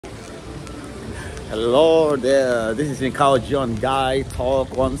Hello there, this is Nkao John Guy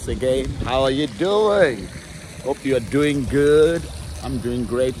Talk once again. How are you doing? Hope you are doing good. I'm doing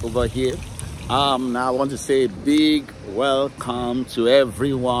great over here. Now I want to say a big welcome to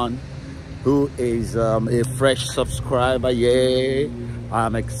everyone who is a fresh subscriber. Yay!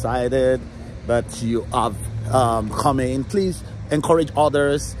 I'm excited that you have come in. Please encourage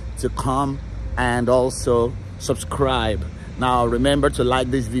others to come and also subscribe. Now remember to like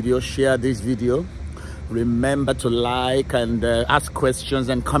this video, share this video. Remember to like and ask questions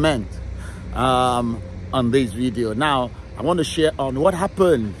and comment on this video. Now I want to share on what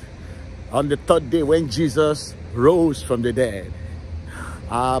happened on the third day when Jesus rose from the dead.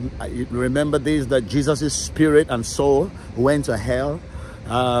 Remember this, that Jesus' spirit and soul went to hell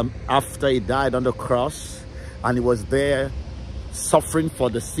after he died on the cross, and he was there suffering for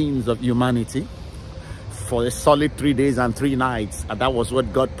the sins of humanity for a solid 3 days and 3 nights. And that was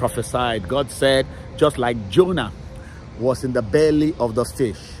what God prophesied. God said, just like Jonah was in the belly of the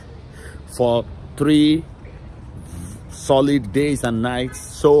fish for 3 solid days and nights,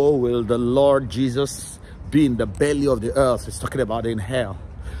 so will the Lord Jesus be in the belly of the earth. He's talking about in hell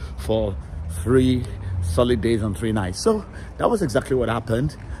for 3 solid days and 3 nights. So that was exactly what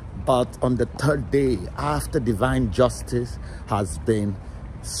happened. But on the third day, after divine justice has been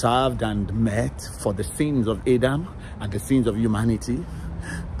served and met for the sins of Adam and the sins of humanity,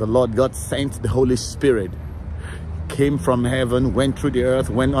 the Lord God sent the Holy Spirit, came from heaven, went through the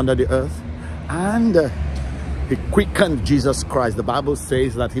earth, went under the earth, and he quickened Jesus Christ. The Bible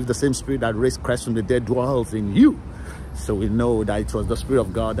says that if the same spirit that raised Christ from the dead dwells in you, so we know that it was the Spirit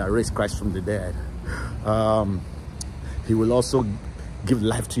of God that raised Christ from the dead. He will also give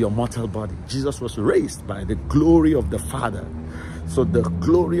life to your mortal body. Jesus was raised by the glory of the Father. So the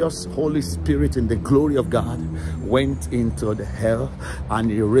glorious Holy Spirit in the glory of God went into the hell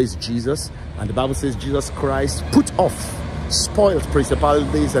and he raised Jesus. And the Bible says Jesus Christ put off, spoiled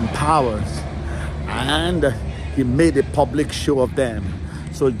principalities and powers, and he made a public show of them.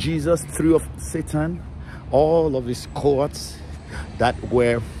 So Jesus threw off Satan, all of his cohorts that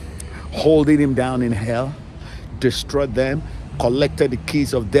were holding him down in hell, destroyed them, collected the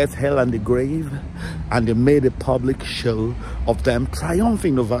keys of death, hell, and the grave, and they made a public show of them,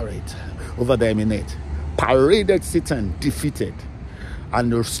 triumphing over them in it. Paraded Satan, defeated,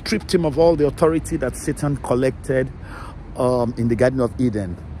 and stripped him of all the authority that Satan collected in the Garden of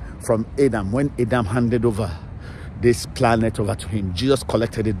Eden from Adam. When Adam handed over this planet over to him, Jesus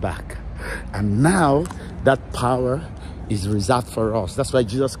collected it back, and now that power is reserved for us. That's why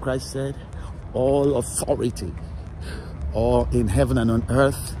Jesus Christ said, all authority, all in heaven and on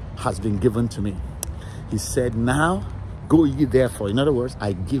earth, has been given to me. He said, now go ye therefore. In other words,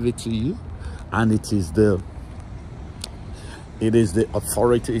 I give it to you, and it is the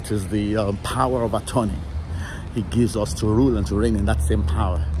authority, it is the power of attorney he gives us to rule and to reign in that same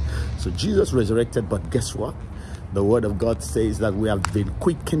power. So Jesus resurrected, but guess what? The word of God says that we have been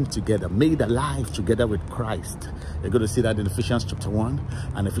quickened together, made alive together with Christ. You're going to see that in Ephesians chapter 1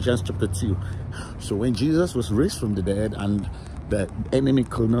 and Ephesians chapter 2. So when Jesus was raised from the dead and the enemy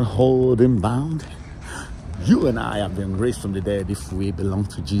could not hold him bound, you and I have been raised from the dead if we belong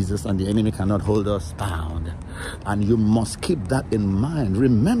to Jesus, and the enemy cannot hold us bound. And you must keep that in mind.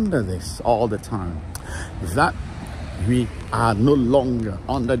 Remember this all the time, that we are no longer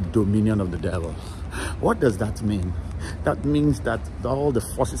under the dominion of the devil. What does that mean? That means that all the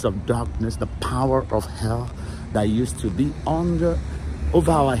forces of darkness, the power of hell that used to be over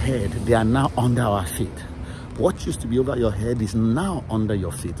our head, they are now under our feet. What used to be over your head is now under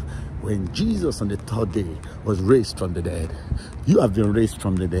your feet. When Jesus on the third day was raised from the dead, you have been raised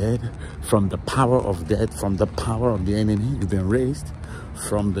from the dead, from the power of death, from the power of the enemy. You've been raised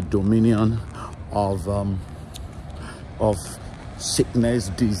from the dominion of sickness,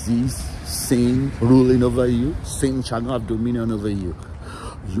 disease, sin ruling over you. Sin shall not have dominion over you.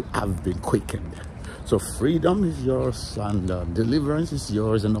 You have been quickened. So freedom is yours, and deliverance is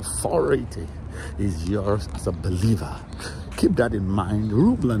yours, and authority is yours as a believer. Keep that in mind.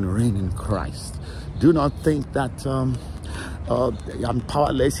 Rule and reign in Christ. Do not think that I'm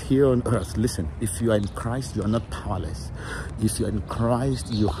powerless here on earth. Listen, if you are in Christ, you are not powerless. If you are in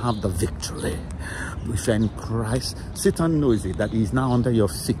Christ, you have the victory. If you are in Christ, Satan knows it, that he is now under your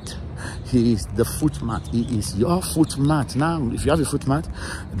feet. He is the foot mat. He is your foot mat. Now, if you have a foot mat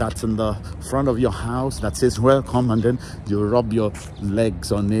that's in the front of your house that says welcome, and then you rub your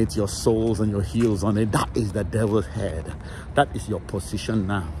legs on it, your soles and your heels on it, that is the devil's head. That is your position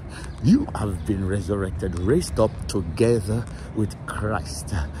now. You have been resurrected, raised up together with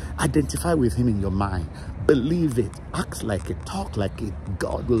Christ. Identify with him in your mind. Believe it. Act like it. Talk like it.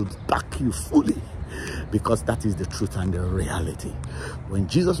 God will back you fully. because that is the truth and the reality. When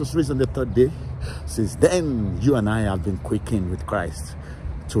Jesus was raised on the third day, since then you and I have been quickened with Christ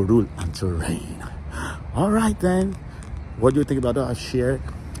to rule and to reign. All right then, what do you think about what I've shared?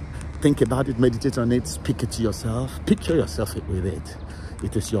 Think about it, meditate on it, speak it to yourself, picture yourself with it.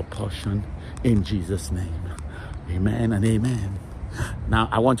 It is your portion in Jesus' name. Amen and amen. Now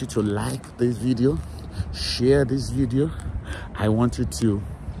I want you to like this video, share this video. I want you to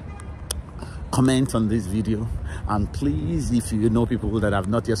comment on this video, and please, if you know people that have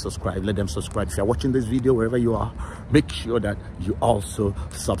not yet subscribed, let them subscribe. If you're watching this video wherever you are, make sure that you also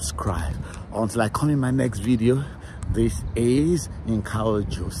subscribe. Until I come in my next video, this is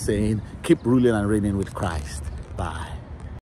Nkaojo saying, keep ruling and reigning with Christ. Bye.